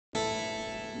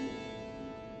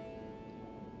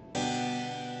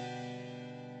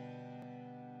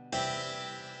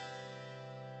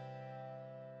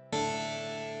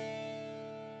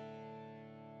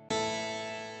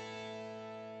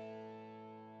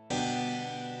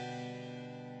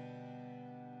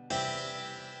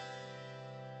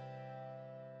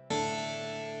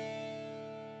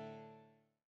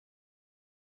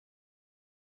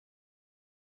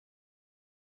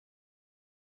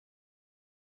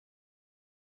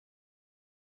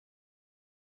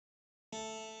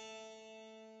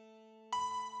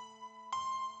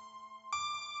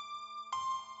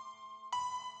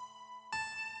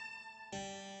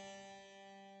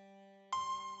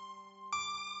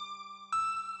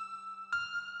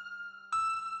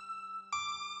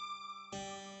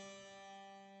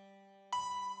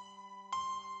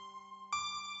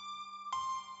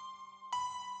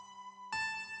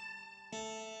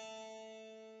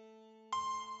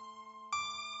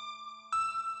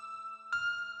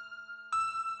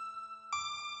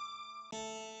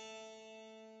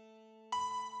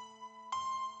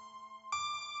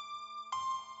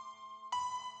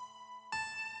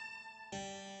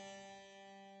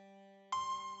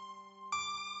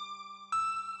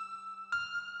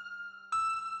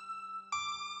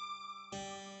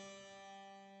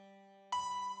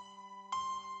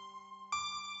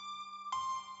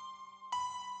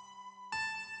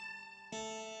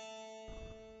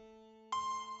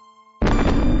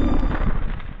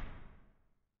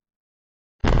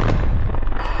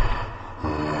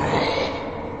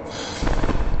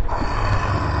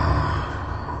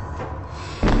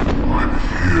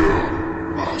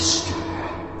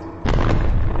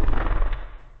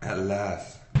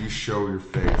show your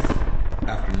face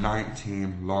after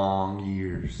 19 long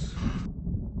years.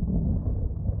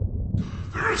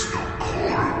 There is no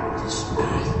corner of this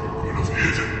earth could have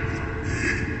hidden me.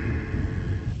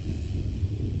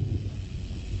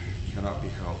 Cannot be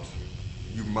helped.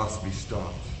 You must be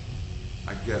stopped.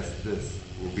 I guess this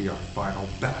will be our final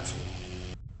battle.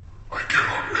 I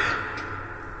cannot end,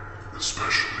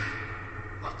 especially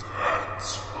at the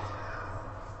hands of you.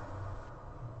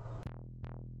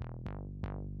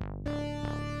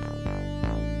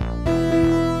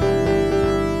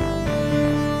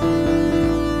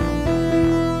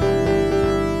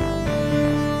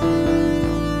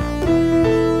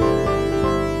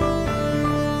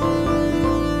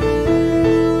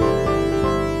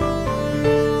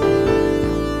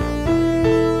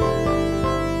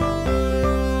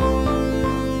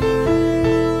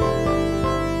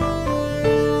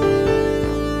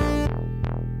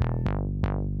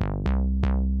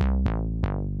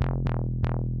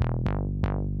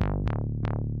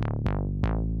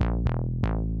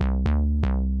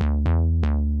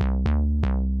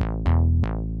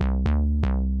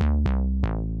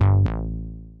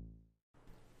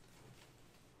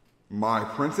 My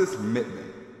Princess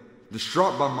Mitman,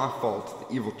 distraught by my fall to the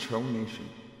evil Cho nation,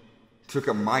 took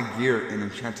up my gear and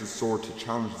enchanted sword to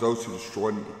challenge those who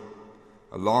destroyed me.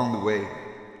 Along the way,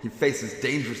 he faces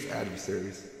dangerous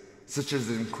adversaries, such as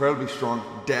the incredibly strong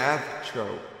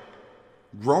Dav-Cho.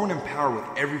 Growing in power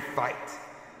with every fight,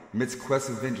 Mitch's quest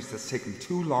of vengeance has taken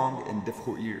too long and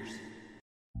difficult years.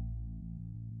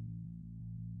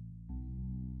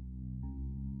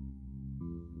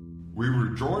 We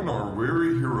rejoin our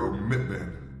weary hero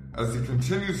Mitman as he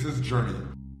continues his journey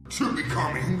to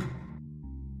becoming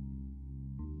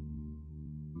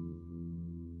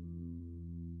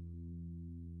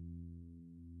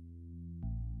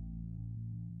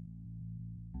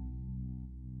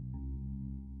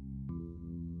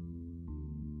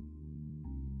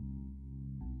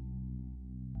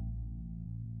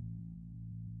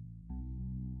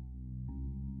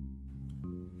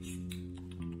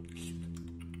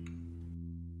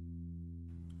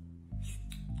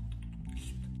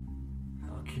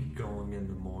Keep going in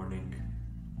the morning.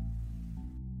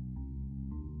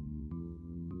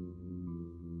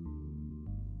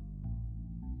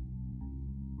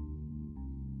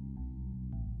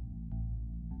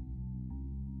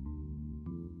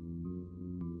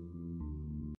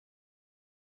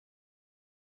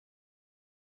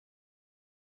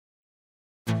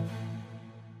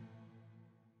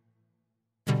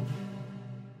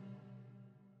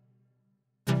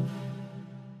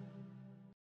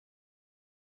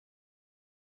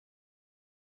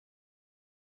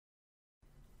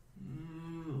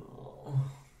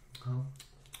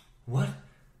 What?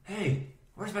 Hey,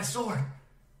 where's my sword?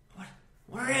 What?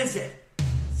 Where is it?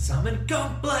 Summon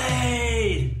Gunk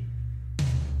Blade!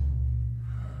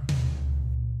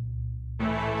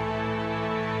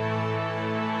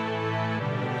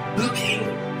 Looking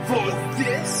for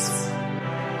this?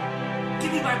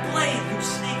 Give me my blade, you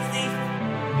snake thief!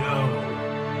 No.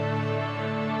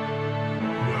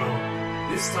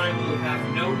 This time we'll have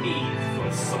no need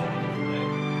for sword.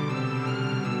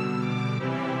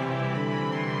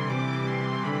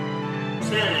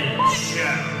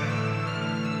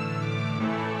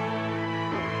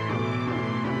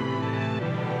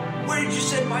 Where did you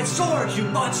send my sword, you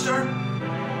monster?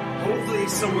 Hopefully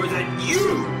somewhere that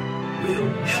you will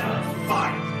never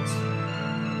find.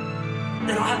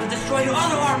 Then I'll have to destroy your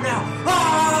other arm now!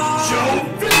 Ah!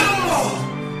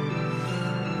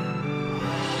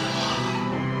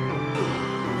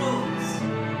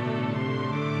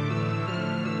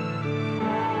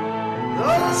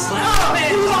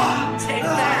 Sabin! Take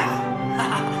that!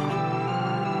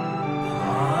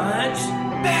 Punch!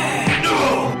 Bang!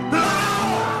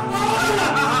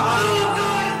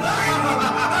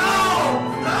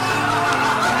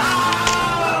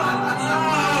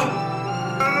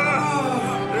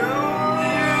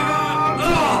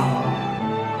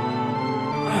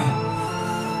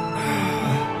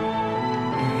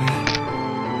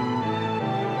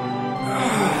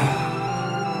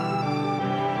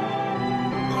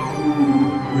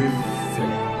 With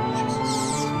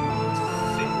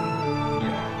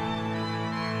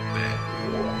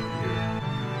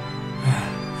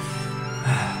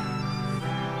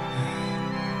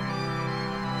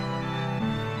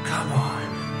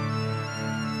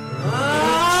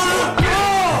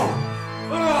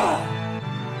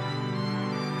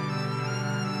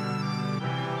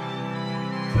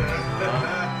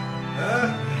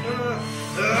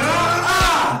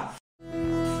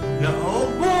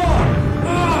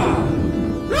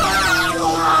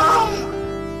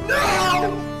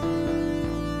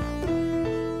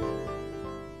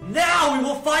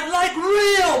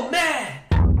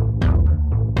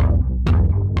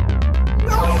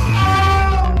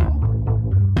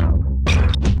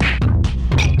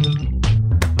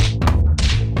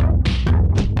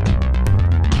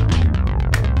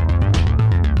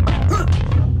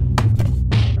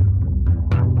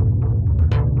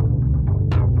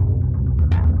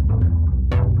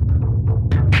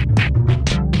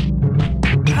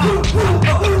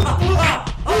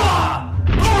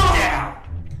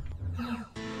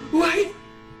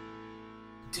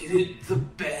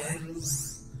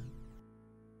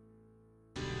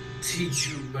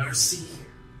see.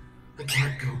 I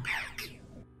can't go back.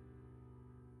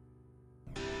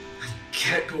 I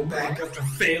can't go back after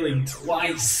failing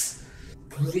twice.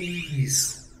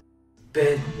 Please.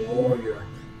 Ben Warrior,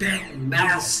 Ben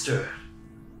Master,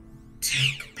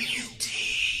 take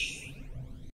pity.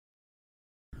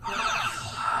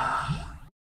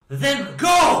 Then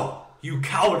go, you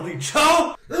cowardly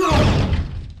Cho!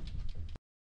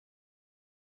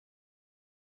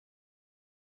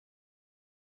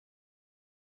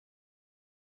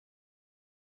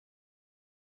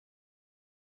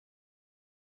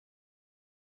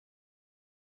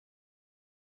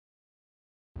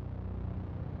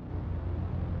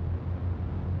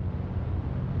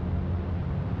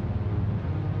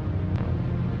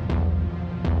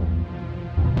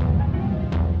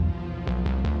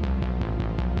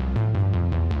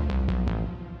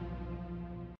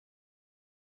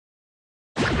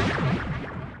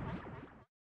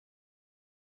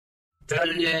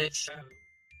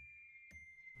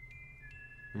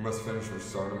 You must finish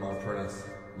restoring my apprentice.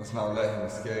 You must not let him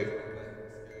escape.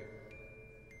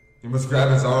 You must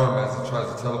grab his arm as he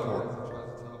tries to teleport.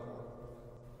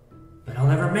 But I'll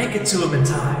never make it to him in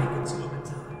time.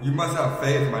 You must have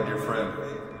faith, my dear friend.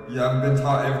 You haven't been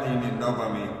taught everything you need to know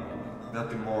by me.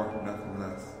 Nothing more, nothing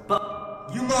less. But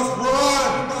you must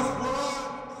run! You must run!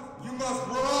 You must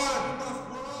run! You must run!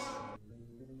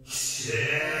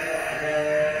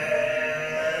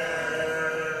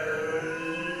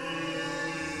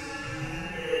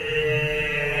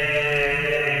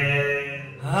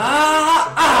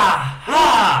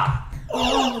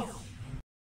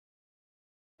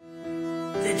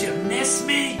 Did you miss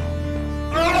me?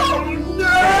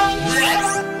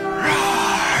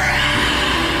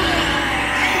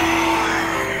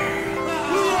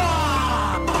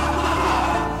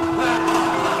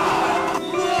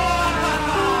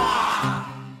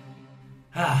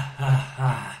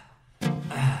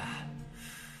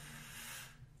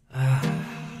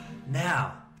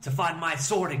 Now, to find my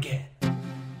sword again.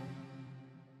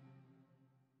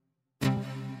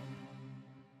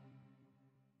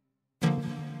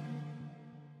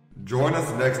 Join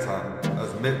us next time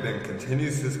as Mitch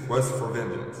continues his quest for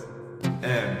vengeance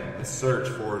and the search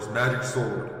for his magic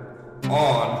sword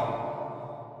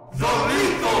on the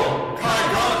Lethal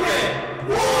Kai-GUNK-EN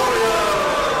Warrior!